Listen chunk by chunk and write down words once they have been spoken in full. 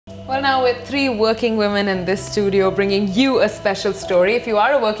Well, now with three working women in this studio bringing you a special story. If you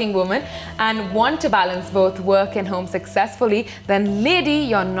are a working woman and want to balance both work and home successfully, then Lady,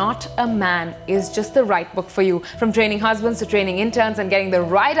 You're Not a Man is just the right book for you. From training husbands to training interns and getting the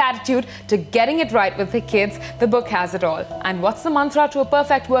right attitude to getting it right with the kids, the book has it all. And what's the mantra to a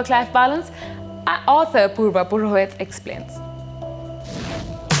perfect work-life balance? Author Apurva Purohit explains.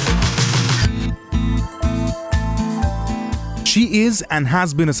 She is and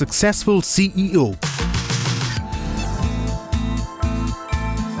has been a successful CEO.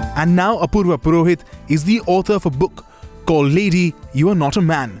 And now Apurva Purohit is the author of a book called Lady, You Are Not a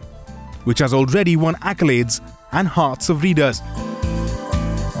Man, which has already won accolades and hearts of readers.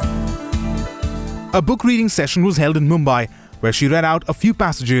 A book reading session was held in Mumbai, where she read out a few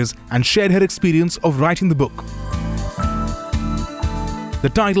passages and shared her experience of writing the book. The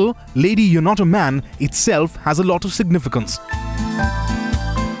title, Lady, You're Not a Man, itself has a lot of significance.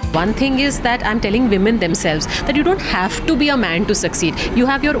 One thing is that I'm telling women themselves that you don't have to be a man to succeed. You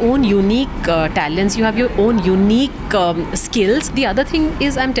have your own unique talents, you have your own unique skills. The other thing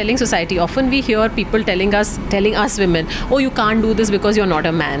is I'm telling society, often we hear people telling us women, oh, you can't do this because you're not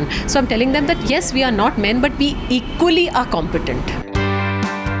a man. So I'm telling them that yes, we are not men, but we equally are competent.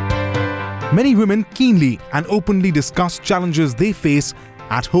 Many women keenly and openly discuss challenges they face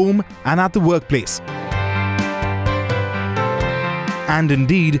at home and at the workplace. And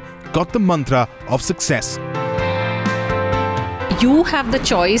indeed got the mantra of success. You have the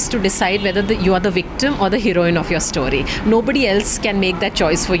choice to decide whether you are the victim or the heroine of your story. Nobody else can make that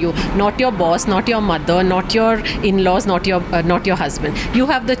choice for you. Not your boss, not your mother, not your in-laws, not your husband. You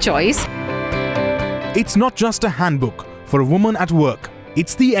have the choice. It's not just a handbook for a woman at work.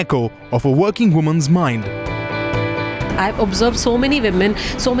 It's the echo of a working woman's mind. I've observed so many women,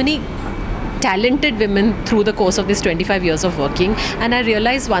 so many talented women through the course of this 25 years of working, and I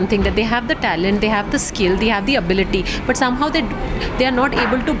realized one thing, that they have the talent, they have the skill, they have the ability, but somehow they are not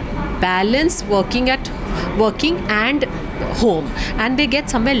able to balance working and home, and they get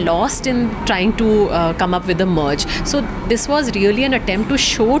somewhere lost in trying to come up with a merge. So this was really an attempt to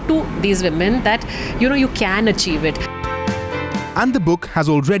show to these women that you can achieve it. And the book has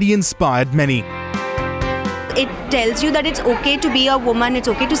already inspired many. It tells you that it's okay to be a woman, it's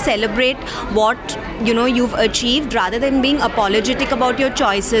okay to celebrate what you've achieved rather than being apologetic about your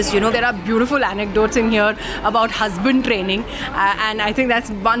choices. There are beautiful anecdotes in here about husband training, and I think that's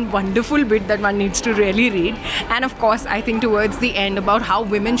one wonderful bit that one needs to really read. And of course, I think towards the end about how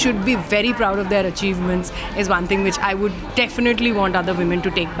women should be very proud of their achievements is one thing which I would definitely want other women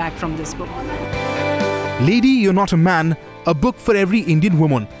to take back from this book. Lady, You're Not a Man, a book for every Indian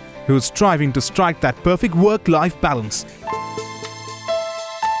woman who is striving to strike that perfect work-life balance.